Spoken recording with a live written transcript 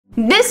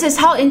This is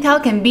how Intel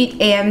can beat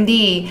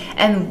AMD.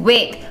 And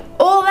wait,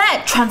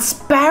 OLED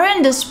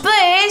transparent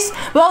displays?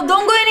 Well,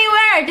 don't go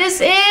anywhere,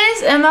 this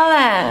is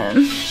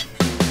MLM.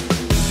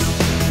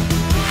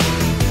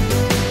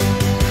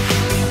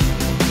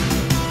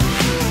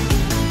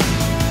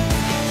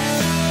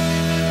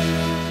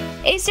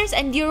 Acer's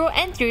Enduro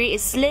N3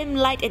 is slim,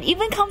 light, and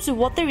even comes with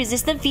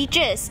water-resistant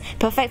features,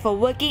 perfect for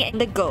working on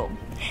the go.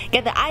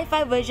 Get the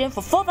i5 version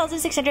for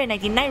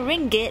 4,699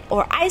 ringgit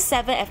or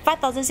i7 at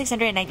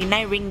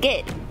 5,699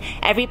 ringgit.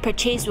 Every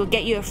purchase will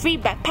get you a free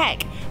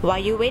backpack. What are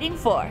you waiting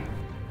for?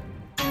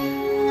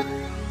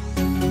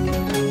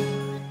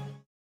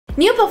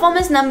 New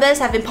performance numbers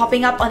have been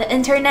popping up on the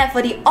internet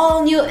for the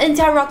all-new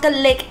Intel Rocket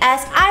Lake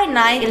S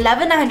i9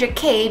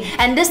 11900K,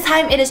 and this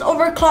time it is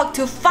overclocked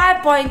to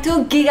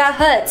 5.2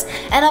 GHz,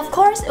 and of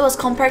course it was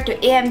compared to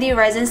AMD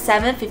Ryzen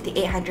 7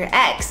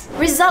 5800X.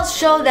 Results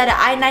show that the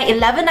i9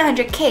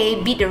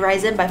 11900K beat the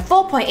Ryzen by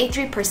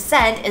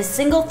 4.83% in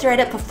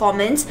single-threaded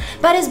performance,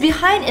 but is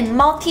behind in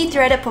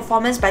multi-threaded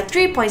performance by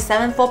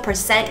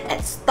 3.74%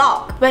 at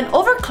stock. When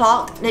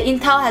overclocked, the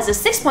Intel has a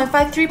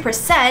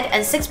 6.53%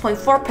 and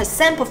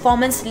 6.4% performance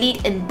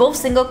lead in both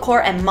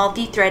single-core and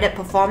multi-threaded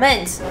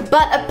performance.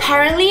 But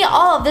apparently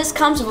all of this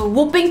comes with a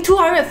whooping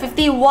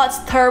 250 watts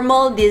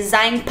thermal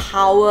design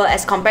power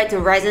as compared to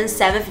Ryzen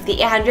 7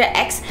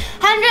 5800X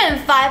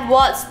 105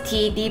 watts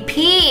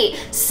TDP.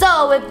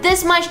 So with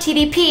this much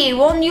TDP,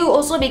 won't you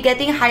also be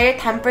getting higher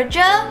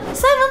temperature?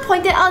 Simon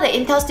pointed out that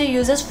Intel still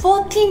uses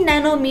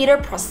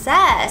 14nm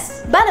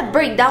process. But a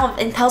breakdown of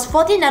Intel's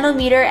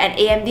 14nm and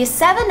AMD's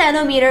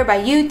 7nm by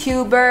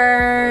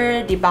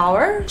YouTuber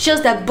Debauer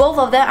shows that both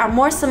of them are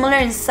more similar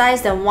in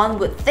size than one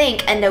would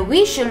think, and that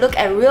we should look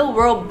at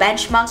real-world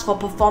benchmarks for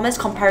performance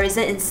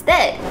comparison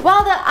instead.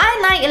 While the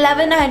i9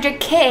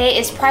 11900K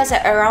is priced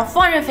at around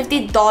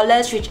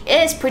 $450, which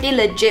is pretty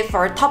legit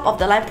for a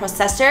top-of-the-line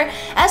processor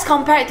as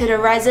compared to the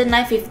Ryzen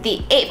 9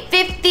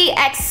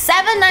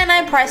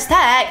 5850X799 price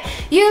tag,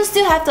 you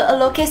still have to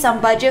allocate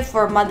some budget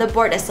for a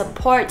motherboard that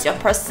supports your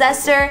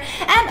processor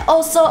and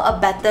also a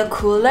better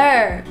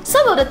cooler.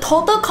 So will the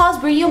total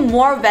cost bring you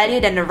more value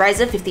than the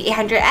Ryzen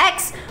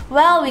 5800X?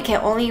 Well, we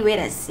can only wait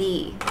and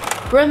see.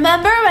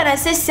 Remember when I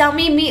said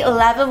Xiaomi Mi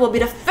 11 will be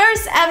the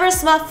first ever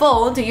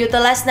smartphone to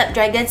utilize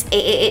Snapdragon's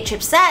 888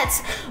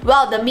 chipsets?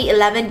 Well, the Mi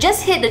 11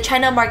 just hit the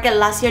China market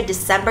last year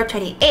December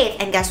 28th,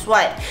 and guess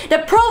what?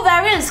 The Pro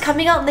variant is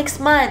coming out next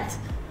month.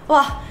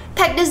 Wow,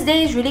 tech these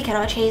days really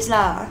cannot chase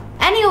lah.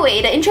 Anyway,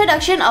 the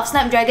introduction of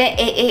Snapdragon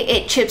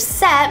 888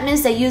 chipset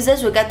means that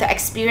users will get to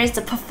experience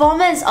the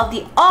performance of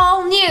the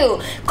all-new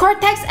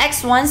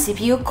Cortex-X1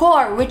 CPU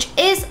core, which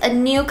is a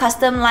new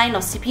custom line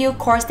of CPU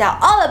cores that are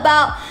all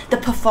about the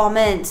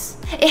performance.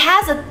 It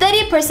has a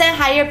 30%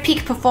 higher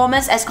peak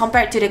performance as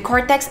compared to the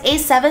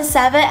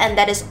Cortex-A77, and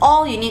that is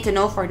all you need to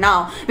know for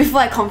now,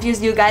 before I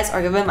confuse you guys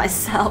or even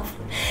myself.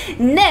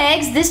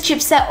 Next, this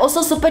chipset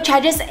also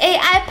supercharges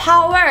AI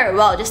power.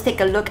 Well, just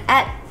take a look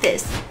at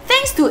this.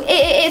 Thanks to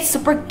 888's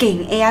Super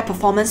King AI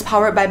performance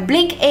powered by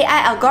Blink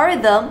AI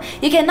algorithm,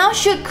 you can now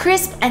shoot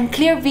crisp and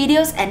clear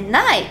videos at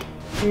night.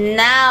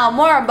 Now,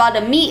 more about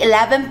the Mi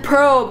 11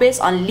 Pro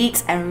based on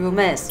leaks and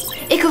rumors.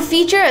 It could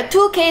feature a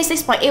 2K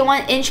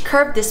 6.81-inch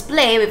curved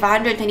display with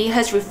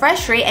 120Hz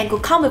refresh rate and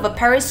could come with a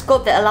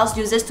periscope that allows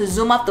users to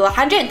zoom up to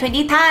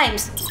 120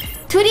 times.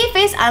 2D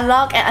face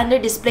unlock and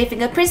under-display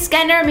fingerprint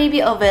scanner may be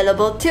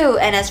available too.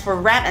 And as for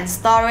RAM and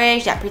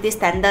storage, they're pretty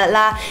standard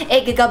lah.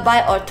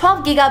 8GB or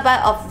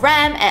 12GB of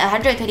RAM and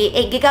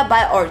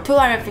 128GB or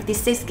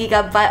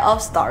 256GB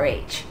of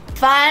storage.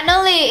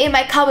 Finally, it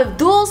might come with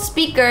dual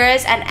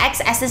speakers, an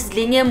X-axis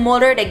linear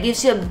motor that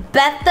gives you a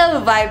better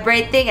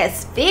vibrating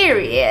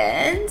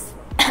experience,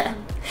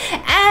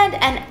 and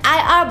an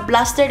IR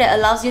blaster that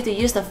allows you to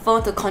use the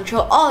phone to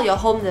control all your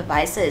home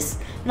devices.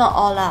 Not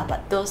all lah,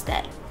 but those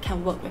that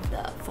can work with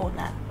the phone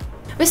app.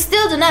 We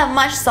still do not have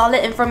much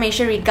solid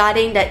information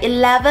regarding the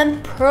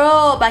 11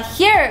 Pro, but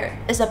here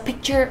is a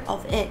picture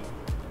of it.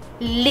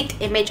 Leaked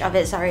image of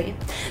it, sorry.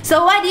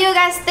 So what do you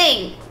guys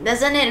think?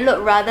 Doesn't it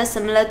look rather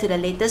similar to the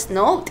latest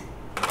Note?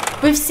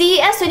 With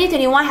CES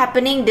 2021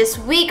 happening this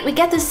week, we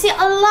get to see a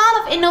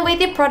lot of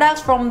innovative products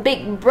from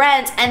big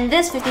brands, and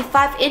this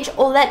 55-inch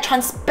OLED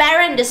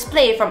transparent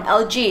display from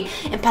LG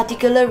in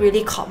particular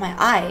really caught my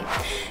eye.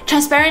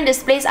 Transparent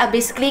displays are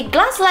basically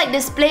glass-like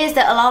displays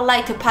that allow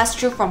light to pass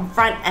through from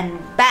front and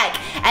back,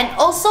 and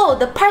also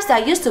the parts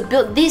that are used to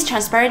build these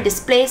transparent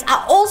displays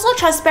are also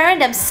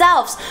transparent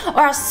themselves,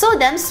 or are so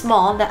damn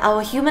small that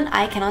our human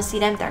eye cannot see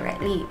them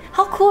directly.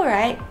 How cool,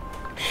 right?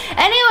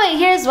 Anyway,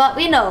 here's what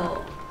we know.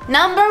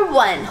 Number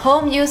 1.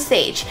 Home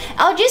usage.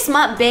 LG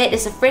Smart Bed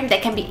is a frame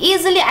that can be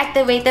easily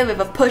activated with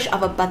a push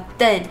of a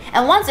button,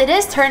 and once it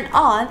is turned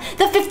on,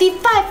 the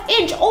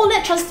 55-inch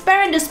OLED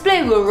transparent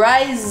display will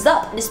rise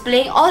up,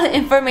 displaying all the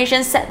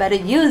information set by the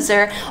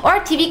user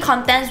or TV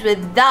contents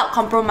without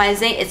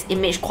compromising its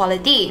image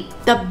quality.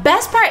 The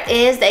best part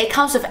is that it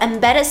comes with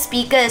embedded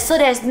speakers, so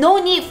there's no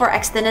need for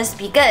external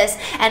speakers,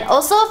 and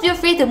also feel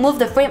free to move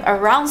the frame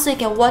around so you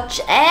can watch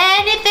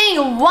anything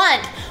you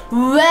want.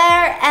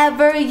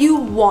 wherever you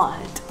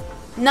want.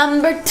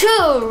 Number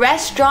 2,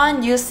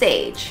 restaurant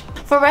usage.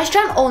 For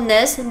restaurant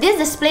owners, these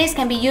displays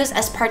can be used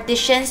as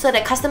partitions so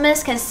that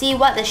customers can see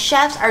what the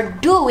chefs are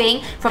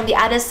doing from the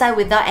other side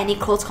without any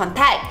close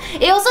contact.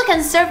 It also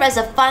can serve as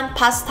a fun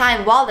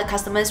pastime while the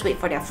customers wait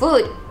for their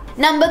food.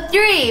 Number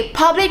 3,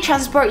 public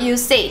transport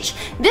usage.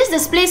 These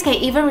displays can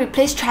even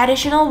replace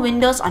traditional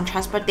windows on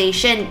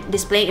transportation,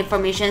 displaying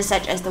information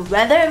such as the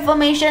weather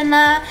information,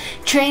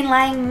 train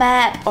line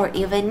map, or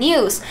even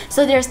news.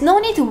 So there's no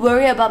need to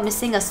worry about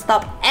missing a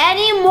stop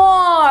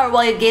anymore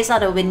while you gaze out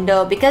the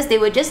window because they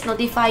will just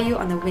notify you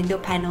on the window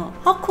panel.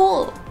 How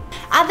cool!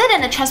 Other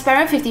than a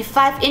transparent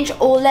 55-inch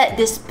OLED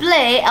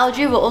display,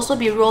 LG will also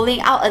be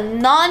rolling out a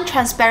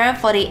non-transparent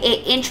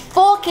 48-inch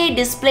 4K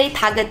display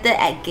targeted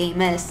at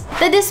gamers.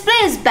 The display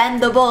is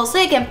bendable, so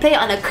you can play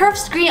on a curved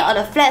screen or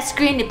a flat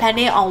screen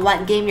depending on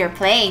what game you're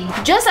playing.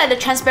 Just like the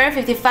transparent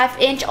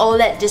 55-inch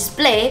OLED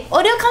display,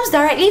 audio comes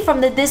directly from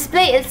the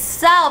display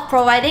itself,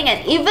 providing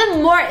an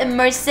even more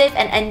immersive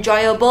and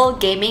enjoyable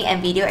gaming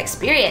and video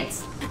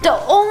experience. The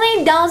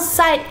only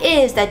downside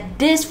is that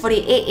this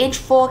 48-inch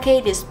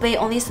 4K display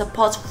only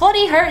supports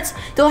 40Hz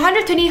to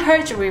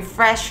 120Hz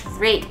refresh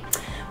rate.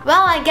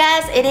 Well, I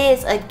guess it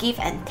is a give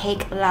and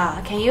take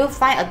lah. Can you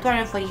find a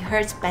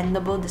 240Hz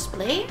bendable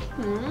display?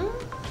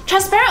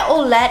 Transparent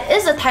OLED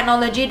is a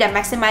technology that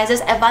maximizes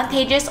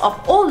advantages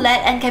of OLED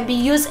and can be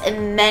used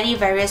in many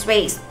various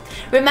ways.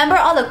 Remember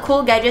all the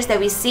cool gadgets that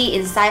we see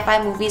in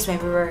sci-fi movies when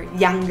we were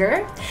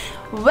younger?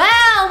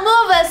 Well,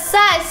 move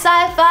aside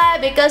sci-fi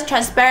because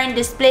transparent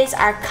displays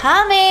are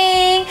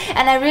coming,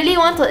 and I really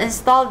want to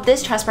install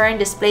these transparent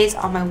displays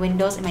on my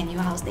windows in my new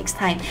house next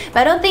time,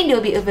 but I don't think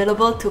they'll be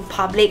available to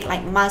public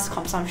like mass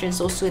consumption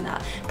so soon.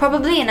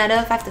 Probably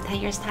another 5 to 10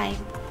 years time.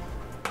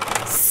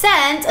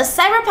 Since a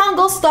Cyberpunk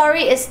ghost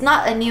story is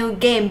not a new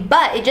game,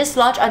 but it just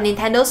launched on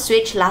Nintendo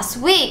Switch last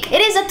week.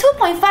 It is a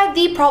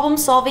 2.5D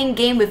problem-solving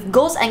game with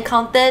ghost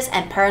encounters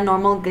and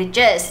paranormal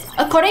glitches.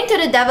 According to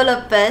the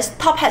developers,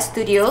 Top Hat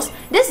Studios,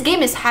 this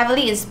game is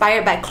heavily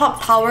inspired by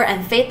Clock Tower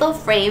and Fatal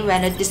Frame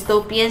when a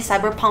dystopian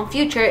cyberpunk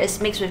future is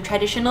mixed with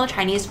traditional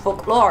Chinese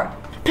folklore.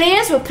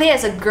 Players will play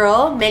as a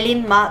girl,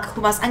 Meilin Mark,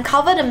 who must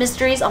uncover the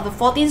mysteries of the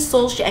 14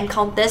 souls she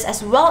encounters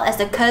as well as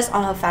the curse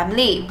on her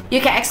family. You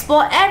can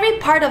explore every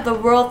part of the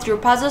world through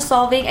puzzle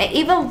solving and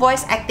even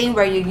voice acting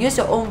where you use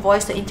your own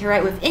voice to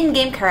interact with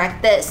in-game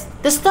characters.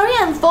 The story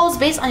unfolds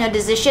based on your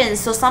decisions,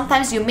 so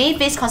sometimes you may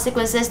face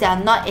consequences that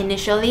are not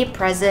initially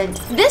present.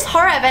 This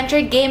horror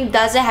adventure game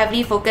doesn't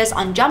heavily focus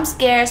on jump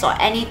scares or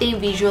anything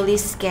visually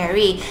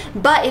scary,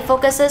 but it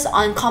focuses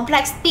on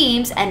complex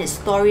themes and its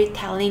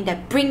storytelling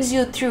that brings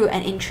you through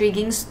an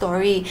intriguing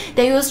story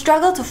that you will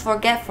struggle to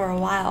forget for a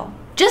while.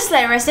 Just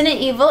like Resident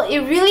Evil, it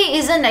really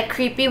isn't that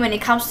creepy when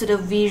it comes to the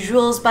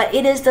visuals, but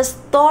it is the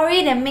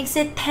story that makes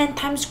it 10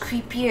 times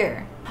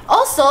creepier.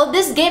 Also,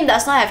 this game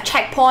does not have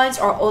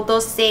checkpoints or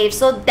autosave,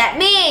 so that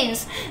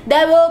means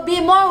there will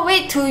be more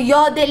weight to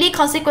your daily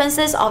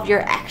consequences of your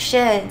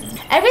actions.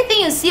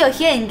 Everything you see or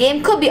hear in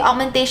game could be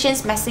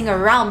augmentations messing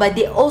around, but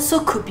they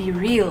also could be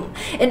real.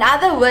 In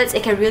other words,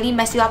 it can really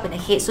mess you up in the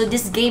head, so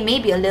this game may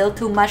be a little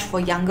too much for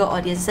younger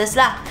audiences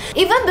lah.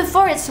 Even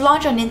before its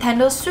launch on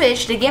Nintendo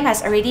Switch, the game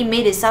has already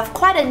made itself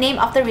quite a name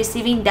after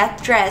receiving death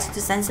threats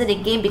to censor the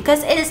game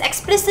because it is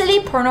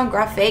explicitly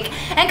pornographic,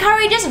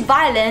 encourages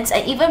violence,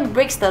 and even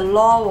breaks the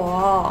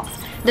law.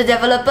 The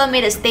developer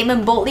made a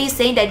statement boldly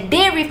saying that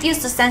they refuse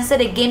to censor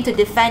the game to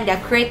defend their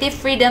creative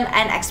freedom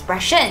and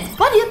expression.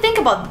 What do you think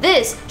about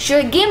this?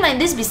 Should a game like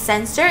this be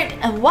censored?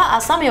 And what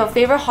are some of your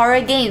favorite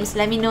horror games?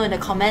 Let me know in the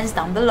comments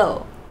down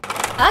below.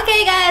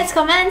 Okay guys,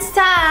 comments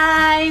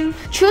time!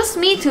 Choose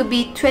me to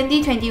be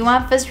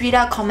 2021 first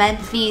readout comment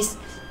please.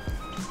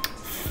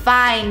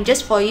 Fine,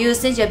 just for you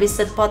since you've been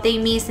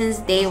supporting me since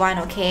day one,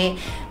 okay?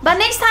 But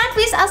next time,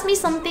 please ask me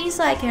something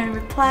so I can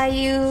reply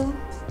you.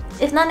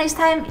 If not next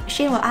time,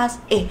 Shane will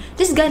ask, hey,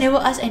 this guy never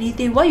asked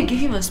anything, why you give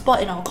him a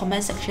spot in our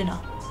comment section?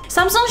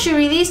 Samsung should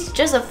release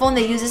just a phone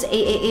that uses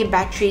AAA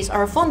batteries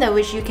or a phone that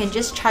which you can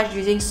just charge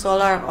using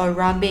solar or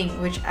rubbing,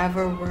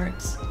 whichever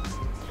works.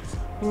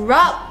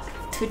 Rub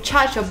to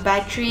charge your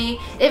battery.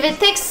 If it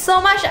takes so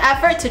much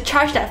effort to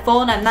charge that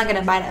phone, I'm not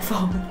gonna buy that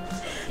phone.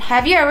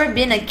 Have you ever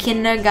been a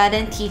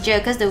kindergarten teacher?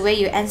 Because the way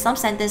you end some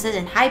sentences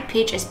in high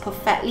pitch is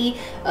perfectly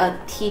a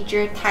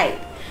teacher type.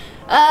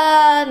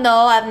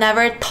 No, I've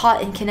never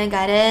taught in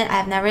kindergarten.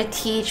 I've never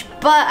teach,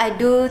 but I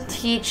do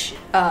teach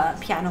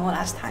piano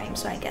last time,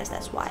 so I guess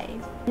that's why.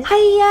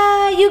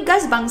 Hiya, you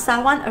guys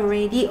bangsawan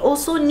already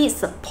also need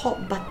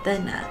support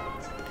button.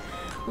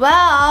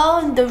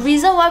 Well, the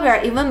reason why we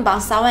are even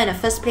bangsawan in the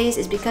first place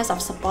is because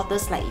of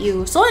supporters like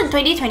you. So in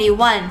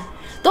 2021,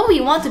 don't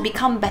we want to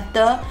become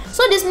better?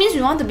 So this means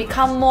we want to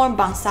become more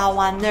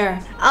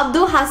bangsawaner.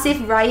 Abdul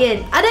Hasif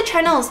Ryan. Other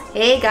channels.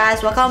 Hey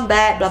guys, welcome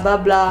back, blah blah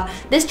blah.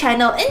 This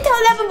channel, Intel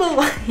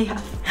 11.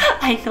 Yeah,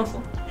 I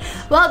know.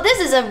 Well, this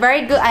is a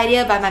very good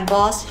idea by my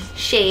boss,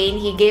 Shane.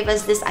 He gave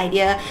us this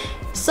idea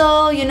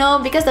So, you know,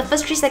 because the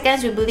first 3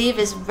 seconds we believe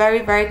is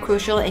very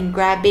crucial in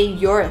grabbing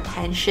your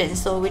attention.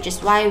 So, which is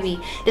why we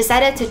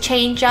decided to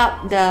change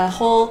up the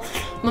whole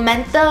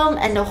momentum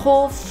and the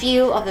whole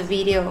feel of the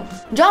video.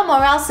 John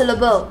Morale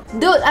syllable.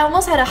 Dude, I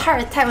almost had a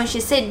heart attack when she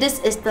said this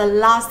is the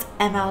last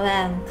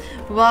MLM.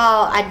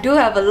 Wow, I do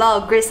have a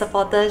lot of great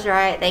supporters,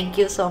 right? Thank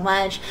you so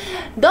much.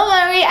 Don't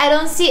worry, I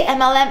don't see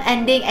MLM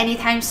ending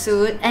anytime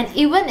soon. And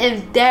even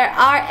if there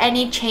are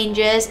any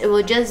changes, it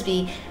will just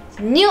be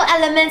new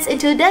elements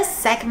into this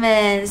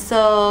segment.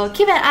 So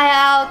keep an eye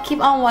out, keep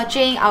on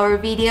watching our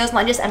videos,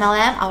 not just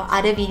MLM, our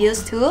other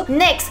videos too.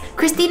 Next,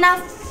 Christina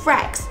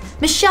Frax.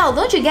 Michelle,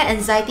 don't you get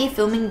anxiety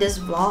filming these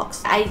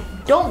vlogs? I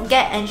don't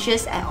get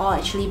anxious at all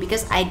actually,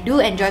 because I do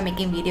enjoy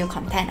making video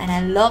content and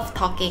I love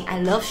talking, I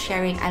love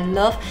sharing, I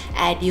love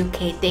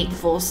educating,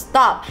 full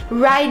stop.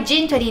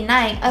 Ryzen 29,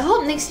 I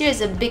hope next year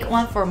is a big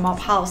one for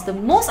MOBHouse, the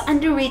most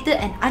underrated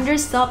and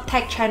underserved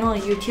tech channel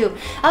on YouTube.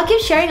 I'll keep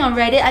sharing on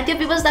Reddit until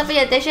people start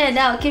paying attention and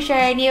then I'll keep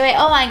sharing anyway.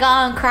 Oh my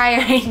god, I'm crying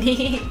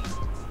already.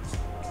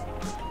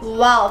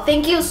 Wow,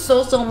 thank you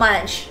so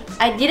much.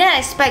 I didn't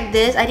expect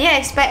this. I didn't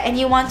expect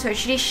anyone to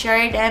actually share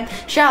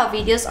our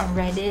videos on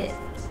Reddit.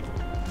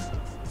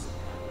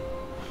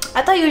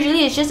 I thought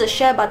usually it's just a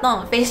share button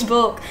on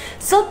Facebook.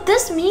 So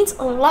this means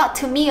a lot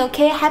to me,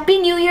 okay? Happy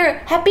New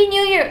Year! Happy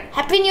New Year!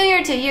 Happy New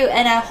Year to you!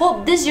 And I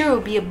hope this year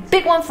will be a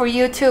big one for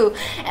you too.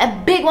 A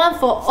big one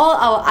for all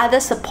our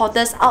other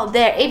supporters out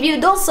there. If you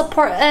don't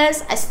support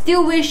us, I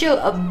still wish you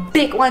a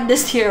big one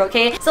this year,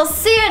 okay? So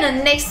see you in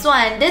the next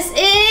one. This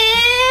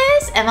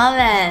is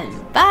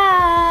MLM. Bye!